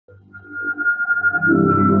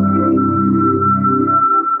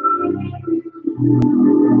Well,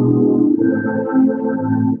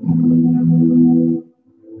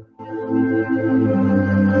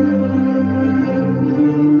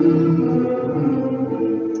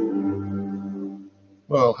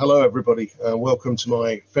 hello everybody, welcome to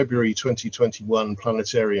my February 2021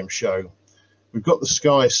 Planetarium show. We've got the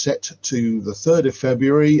sky set to the 3rd of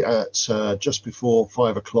February at just before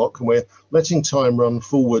 5 o'clock, and we're letting time run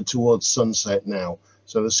forward towards sunset now.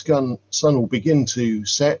 So the sun will begin to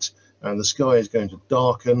set and the sky is going to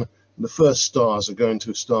darken, and the first stars are going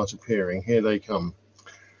to start appearing. Here they come.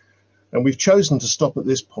 And we've chosen to stop at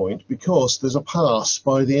this point because there's a pass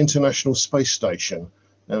by the International Space Station.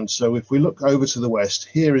 And so if we look over to the west,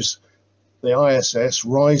 here is the ISS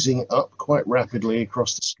rising up quite rapidly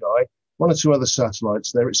across the sky. One or two other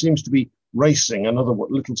satellites there. It seems to be racing, another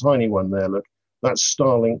little tiny one there, look. That's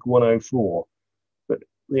Starlink 104. But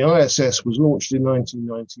the ISS was launched in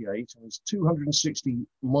 1998 and is 260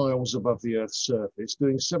 miles above the Earth's surface,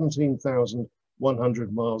 doing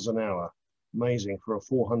 17,100 miles an hour. Amazing for a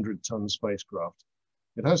 400-ton spacecraft.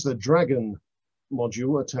 It has the Dragon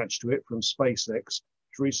module attached to it from SpaceX,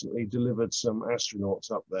 which recently delivered some astronauts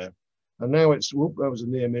up there. And now it's, whoop, that was a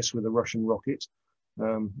near miss with a Russian rocket.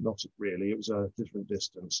 Not really, it was a different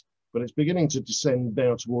distance. But it's beginning to descend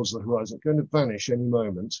down towards the horizon. It's going to vanish any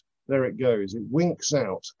moment. There it goes. It winks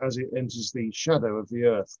out as it enters the shadow of the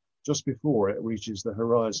Earth, just before it reaches the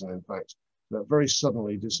horizon, in fact. That very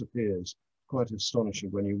suddenly disappears. Quite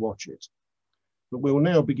astonishing when you watch it. But we'll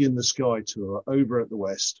now begin the sky tour over at the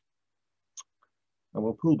west. And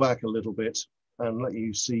we'll pull back a little bit and let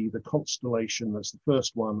you see the constellation that's the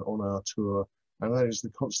first one on our tour, and that is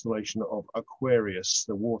the constellation of Aquarius,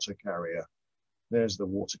 the water carrier. There's the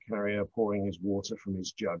water carrier pouring his water from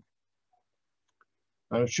his jug.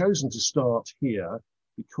 And I've chosen to start here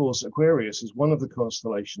because Aquarius is one of the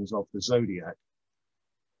constellations of the zodiac.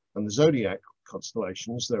 And the zodiac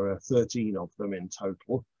constellations, there are 13 of them in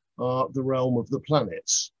total, are the realm of the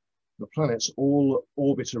planets. The planets all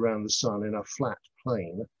orbit around the sun in a flat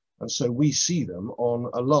plane, and so we see them on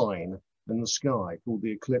a line in the sky called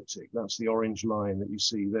the ecliptic. That's the orange line that you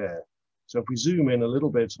see there. So if we zoom in a little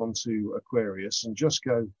bit onto Aquarius and just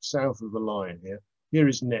go south of the line here, here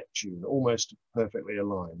is Neptune, almost perfectly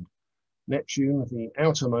aligned. Neptune, the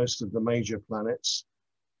outermost of the major planets,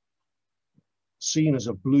 seen as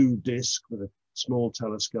a blue disk with a small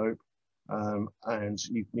telescope, and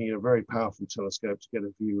you need a very powerful telescope to get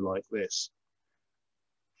a view like this.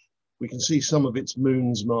 We can see some of its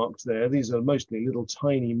moons marked there. These are mostly little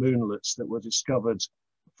tiny moonlets that were discovered,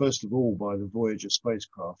 first of all, by the Voyager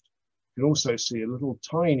spacecraft. You can also see a little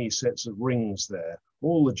tiny sets of rings there.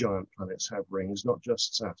 All the giant planets have rings, not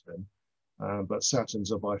just Saturn, but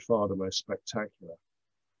Saturn's are by far the most spectacular.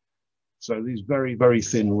 So these very, very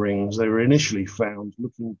thin rings, they were initially found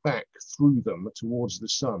looking back through them towards the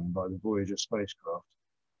sun by the Voyager spacecraft.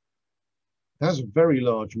 It has a very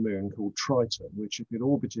large moon called Triton, which if it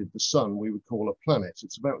orbited the sun, we would call a planet.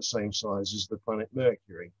 It's about the same size as the planet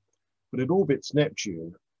Mercury, but it orbits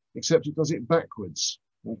Neptune, except it does it backwards.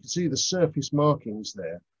 And you can see the surface markings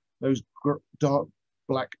there. Those dark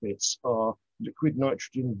black bits are liquid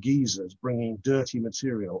nitrogen geysers bringing dirty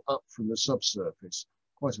material up from the subsurface.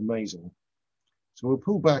 Quite amazing. So we'll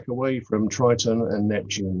pull back away from Triton and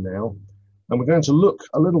Neptune now, and we're going to look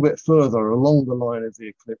a little bit further along the line of the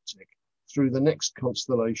ecliptic through the next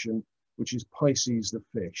constellation, which is Pisces the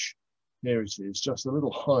fish. Here it is, just a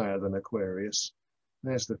little higher than Aquarius.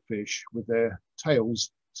 There's the fish with their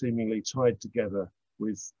tails seemingly tied together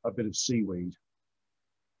with a bit of seaweed.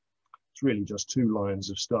 It's really just two lines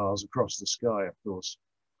of stars across the sky, of course.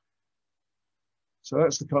 So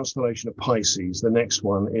that's the constellation of Pisces, the next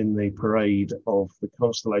one in the parade of the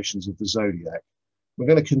constellations of the zodiac. We're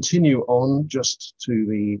going to continue on just to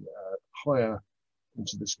the higher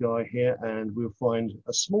into the sky here, and we'll find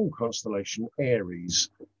a small constellation, Aries,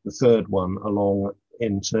 the third one along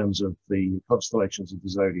in terms of the constellations of the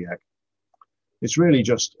zodiac. It's really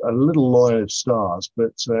just a little line of stars,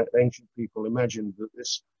 but ancient people imagined that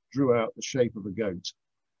this drew out the shape of a goat.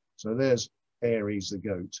 So there's Aries the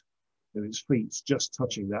goat, with its feet just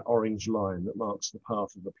touching that orange line that marks the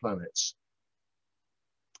path of the planets.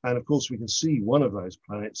 And of course we can see one of those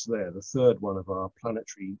planets there, the third one of our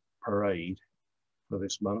planetary parade for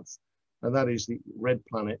this month, and that is the red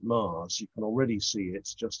planet Mars. You can already see it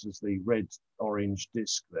just as the red-orange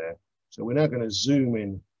disk there. So we're now going to zoom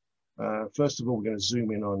in. First of all, we're going to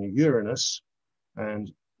zoom in on Uranus,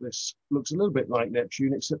 and this looks a little bit like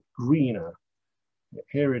Neptune, except greener.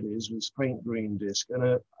 Here it is with this faint green disk, and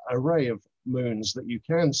an array of moons that you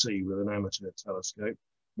can see with an amateur telescope: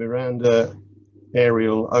 Miranda,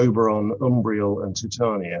 Ariel, Oberon, Umbriel, and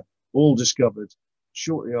Titania. all discovered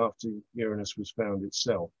shortly after Uranus was found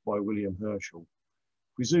itself by William Herschel.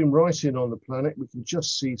 If we zoom right in on the planet, we can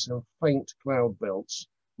just see some faint cloud belts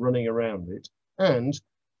running around it. And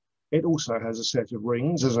it also has a set of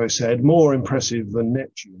rings, as I said, more impressive than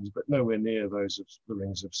Neptune's, but nowhere near those of the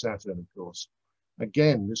rings of Saturn, of course.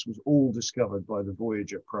 Again, this was all discovered by the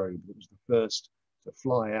Voyager probe that was the first to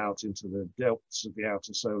fly out into the depths of the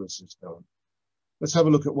outer solar system. Let's have a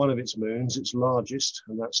look at one of its moons, its largest,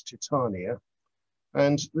 and that's Titania.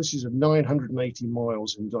 And this is 980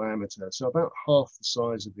 miles in diameter, so about half the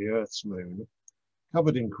size of the Earth's moon,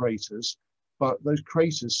 covered in craters, but those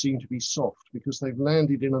craters seem to be soft because they've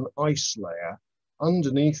landed in an ice layer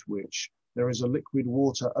underneath which there is a liquid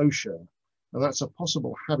water ocean, and that's a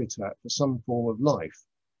possible habitat for some form of life.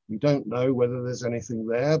 We don't know whether there's anything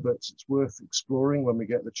there, but it's worth exploring when we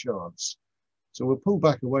get the chance. So we'll pull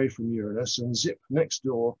back away from Uranus and zip next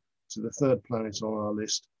door to the third planet on our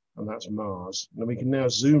list, and that's Mars. And we can now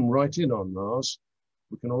zoom right in on Mars.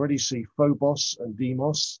 We can already see Phobos and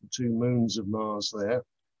Deimos, the two moons of Mars there,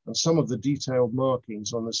 and some of the detailed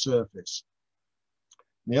markings on the surface.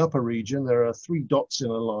 In the upper region, there are 3 dots in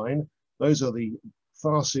a line. Those are the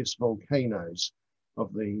Tharsis volcanoes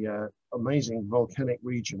of the amazing volcanic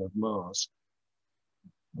region of Mars.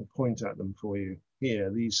 I'll point at them for you here,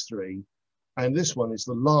 these 3. And this one is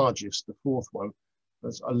the largest, the 4th one.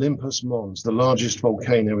 That's Olympus Mons, the largest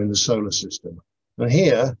volcano in the solar system. And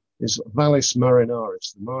here is Valles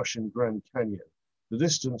Marineris, the Martian Grand Canyon. The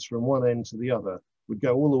distance from one end to the other would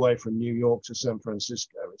go all the way from New York to San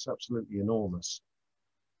Francisco. It's absolutely enormous.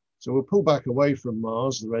 So we'll pull back away from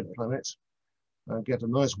Mars, the red planet, and get a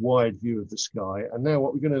nice wide view of the sky. And now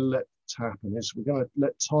what we're going to let happen is we're going to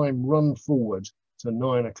let time run forward to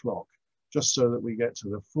 9 o'clock, just so that we get to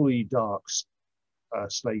the fully dark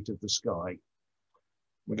state of the sky.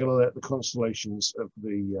 We're going to let the constellations of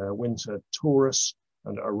the winter Taurus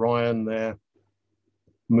and Orion there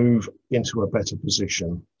move into a better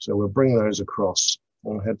position. So we'll bring those across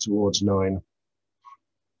and head towards 9.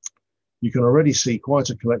 You can already see quite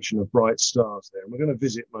a collection of bright stars there, and we're going to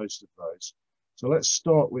visit most of those. So let's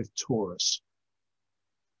start with Taurus.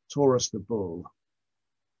 Taurus the bull.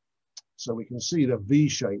 So we can see the V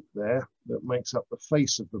shape there that makes up the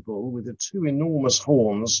face of the bull with the 2 enormous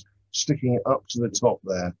horns sticking up to the top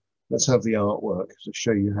there. Let's have the artwork to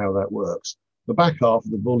show you how that works. The back half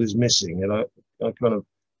of the bull is missing. It kind of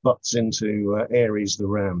butts into Aries, the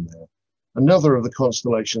ram there. Another of the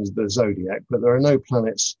constellations, the zodiac, but there are no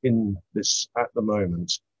planets in this at the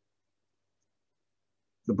moment.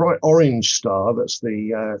 The bright orange star, that's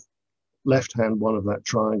the left-hand one of that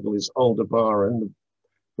triangle, is Aldebaran.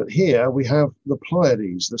 But here we have the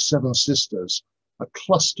Pleiades, the 7 sisters, a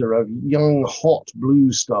cluster of young, hot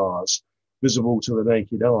blue stars visible to the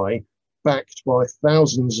naked eye, backed by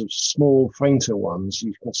thousands of small, fainter ones.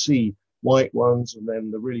 You can see white ones, and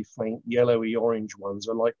then the really faint yellowy orange ones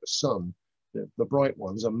are like the sun. The bright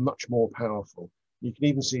ones are much more powerful. You can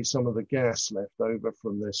even see some of the gas left over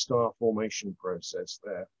from the star formation process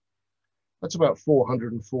there. That's about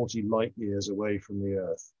 440 light years away from the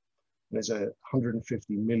Earth. And it's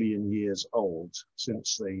 150 million years old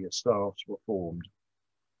since the stars were formed.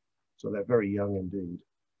 So they're very young indeed.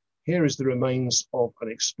 Here is the remains of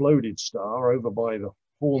an exploded star over by the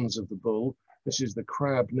horns of the bull. This is the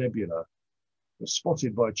Crab Nebula. It was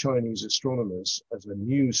spotted by Chinese astronomers as a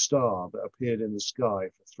new star that appeared in the sky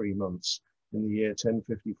for 3 months in the year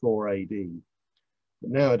 1054 AD.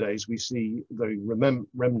 But nowadays we see the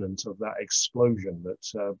remnant of that explosion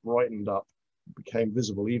that brightened up, became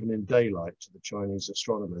visible even in daylight to the Chinese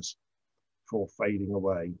astronomers before fading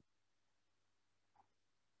away.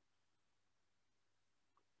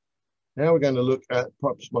 Now we're going to look at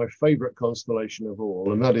perhaps my favorite constellation of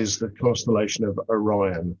all, and that is the constellation of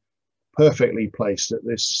Orion. Perfectly placed at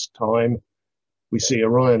this time. We see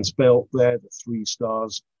Orion's belt there, the 3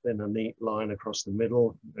 stars in a neat line across the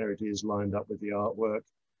middle. There it is, lined up with the artwork.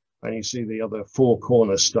 And you see the other 4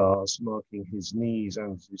 corner stars marking his knees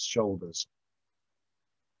and his shoulders.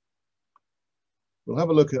 We'll have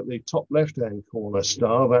a look at the top left-hand corner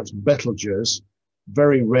star. That's Betelgeuse,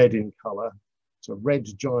 very red in color. It's a red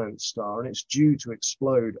giant star, and it's due to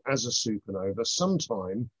explode as a supernova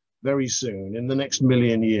sometime very soon, in the next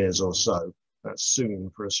 1,000,000 years or so. That's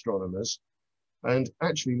soon for astronomers. And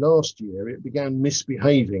actually last year it began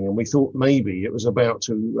misbehaving, and we thought maybe it was about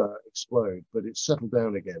to explode, but it's settled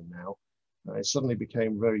down again now. It suddenly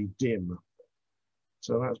became very dim.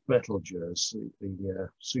 So that's Betelgeuse, the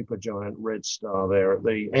supergiant red star there at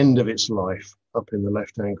the end of its life, up in the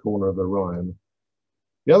left-hand corner of Orion.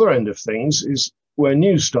 The other end of things is where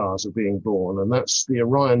new stars are being born, and that's the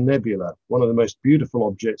Orion Nebula, one of the most beautiful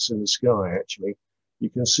objects in the sky, actually. You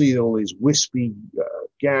can see all these wispy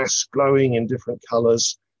gas glowing in different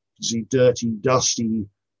colors. You see dirty, dusty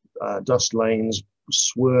dust lanes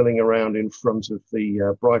swirling around in front of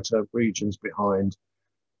the brighter regions behind.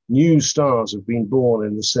 New stars have been born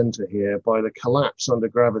in the center here by the collapse under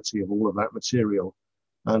gravity of all of that material,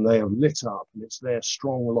 and they have lit up, and it's their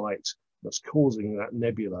strong light that's causing that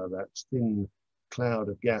nebula, that thin cloud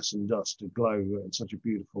of gas and dust, to glow in such a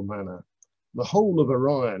beautiful manner. The whole of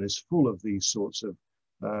Orion is full of these sorts of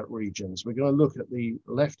regions. We're going to look at the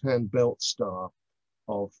left-hand belt star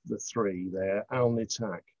of the three there,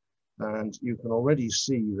 Alnitak, and you can already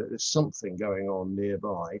see that there's something going on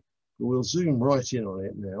nearby. But we'll zoom right in on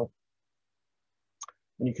it now.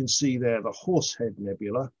 And you can see there the Horsehead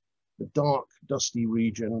Nebula, the dark, dusty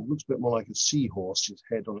region, looks a bit more like a seahorse's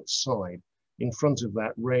head on its side, in front of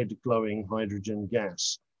that red glowing hydrogen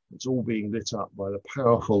gas. It's all being lit up by the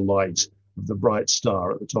powerful light of the bright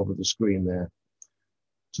star at the top of the screen there.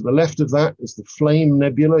 To the left of that is the Flame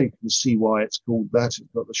Nebula. You can see why it's called that. It's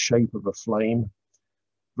got the shape of a flame.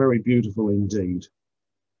 Very beautiful indeed.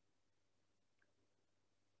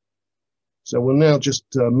 So we'll now just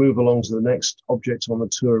move along to the next object on the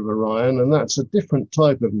tour of Orion, and that's a different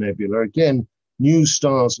type of nebula. Again, new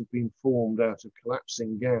stars have been formed out of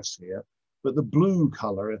collapsing gas here, but the blue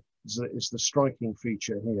color is the striking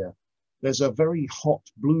feature here. There's a very hot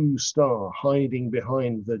blue star hiding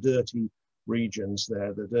behind the dirty regions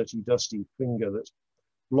there, the dirty, dusty finger that's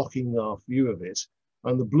blocking our view of it,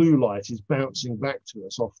 and the blue light is bouncing back to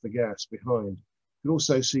us off the gas behind. You can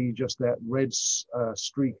also see just that red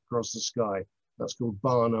streak across the sky. That's called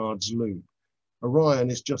Barnard's Loop.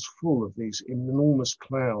 Orion is just full of these enormous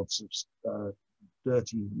clouds of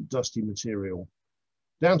dirty, dusty material.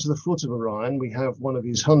 Down to the foot of Orion, we have one of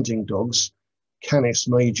his hunting dogs, Canis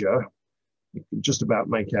Major. You can just about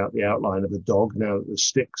make out the outline of the dog now that the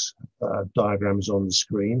Styx diagram is on the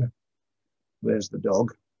screen. There's the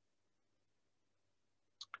dog.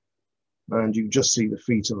 And you can just see the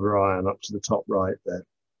feet of Orion up to the top right there.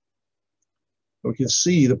 And we can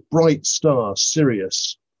see the bright star,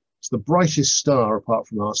 Sirius. It's the brightest star apart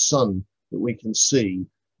from our sun that we can see.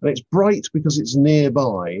 And it's bright because it's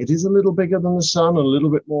nearby. It is a little bigger than the sun and a little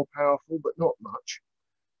bit more powerful, but not much.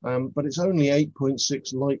 But it's only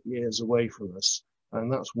 8.6 light years away from us. And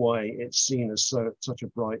that's why it's seen as such a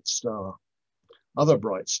bright star. Other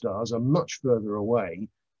bright stars are much further away,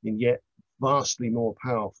 and yet vastly more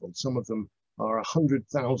powerful. Some of them are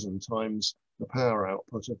 100,000 times the power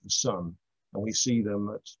output of the sun, and we see them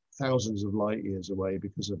at thousands of light years away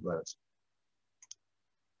because of that.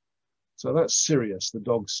 So that's Sirius, the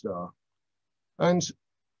dog star. And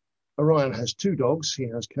Orion has two dogs. He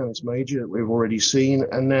has Canis Major that we've already seen,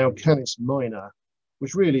 and now Canis Minor,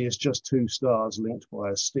 which really is just two stars linked by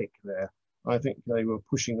a stick there. I think they were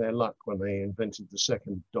pushing their luck when they invented the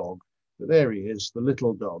second dog. But there he is, the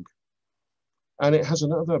little dog. And it has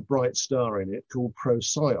another bright star in it called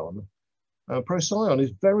Procyon. Procyon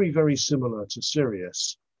is very, very similar to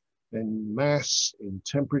Sirius in mass, in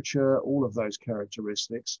temperature, all of those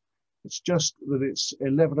characteristics. It's just that it's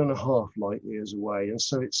 11.5 light years away. And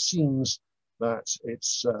so it seems that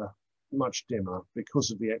it's much dimmer because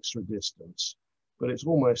of the extra distance. But it's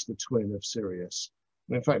almost the twin of Sirius.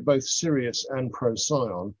 And in fact, both Sirius and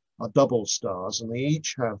Procyon are double stars, and they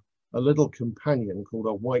each have a little companion called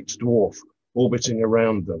a white dwarf orbiting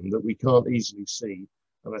around them that we can't easily see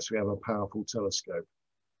unless we have a powerful telescope.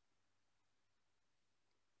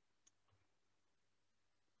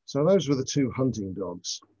 So those were the two hunting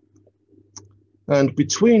dogs. And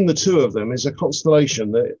between the two of them is a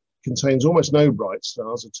constellation that contains almost no bright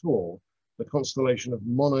stars at all, the constellation of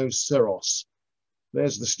Monoceros.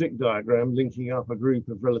 There's the stick diagram linking up a group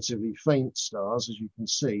of relatively faint stars, as you can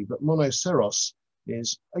see, but Monoceros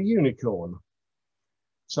is a unicorn.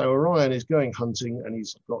 So Orion is going hunting, and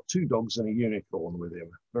he's got two dogs and a unicorn with him.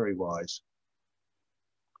 Very wise.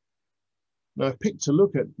 Now I've picked to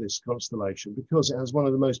look at this constellation because it has one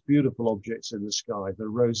of the most beautiful objects in the sky, the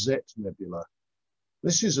Rosette Nebula.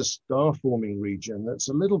 This is a star-forming region that's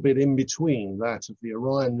a little bit in between that of the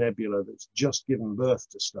Orion Nebula that's just given birth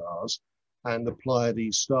to stars and the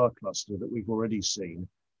Pleiades star cluster that we've already seen.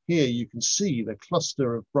 Here you can see the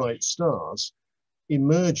cluster of bright stars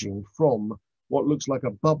emerging from what looks like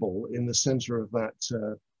a bubble in the center of that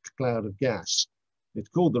cloud of gas. It's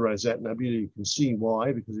called the Rosette Nebula. You can see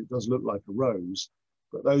why, because it does look like a rose.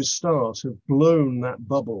 But those stars have blown that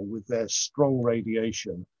bubble with their strong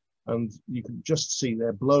radiation. And you can just see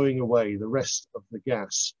they're blowing away the rest of the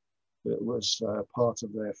gas that was part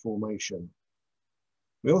of their formation.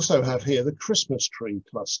 We also have here the Christmas tree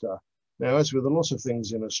cluster. Now, as with a lot of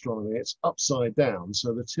things in astronomy, it's upside down.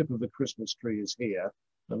 So the tip of the Christmas tree is here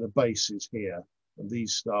and the base is here. And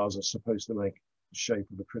these stars are supposed to make the shape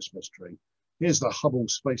of a Christmas tree. Here's the Hubble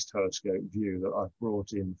Space Telescope view that I've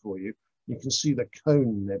brought in for you. You can see the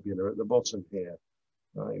Cone Nebula at the bottom here,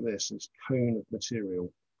 like this. It's cone of material.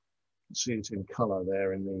 You can see it in color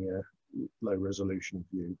there in the low resolution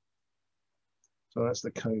view. So that's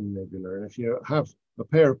the Cone Nebula. And if you have a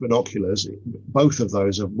pair of binoculars, both of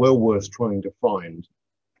those are well worth trying to find.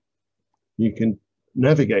 You can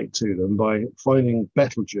navigate to them by finding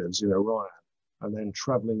Betelgeuse in Orion and then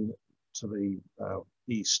traveling to the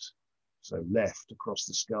east, so left across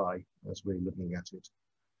the sky as we're looking at it.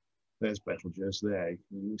 There's Betelgeuse there.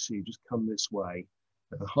 And you see, you just come this way,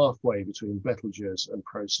 halfway between Betelgeuse and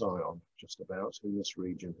Procyon, just about in this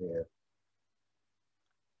region here.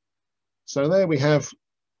 So there we have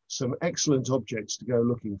some excellent objects to go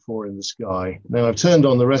looking for in the sky. Now I've turned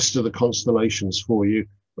on the rest of the constellations for you.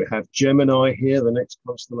 We have Gemini here, the next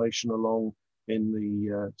constellation along in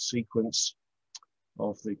the sequence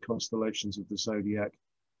of the constellations of the zodiac.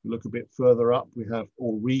 We look a bit further up, we have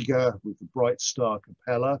Auriga with the bright star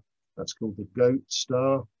Capella. That's called the Goat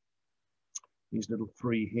star. These little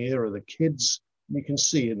three here are the kids. You can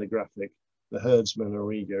see in the graphic, the herdsman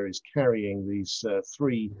Auriga is carrying these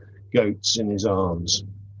three goats in his arms.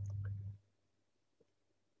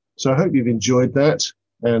 So I hope you've enjoyed that,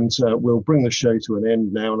 and we'll bring the show to an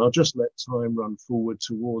end now, and I'll just let time run forward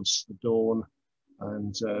towards the dawn,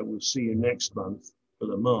 and we'll see you next month for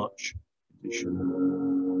the March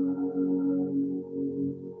edition.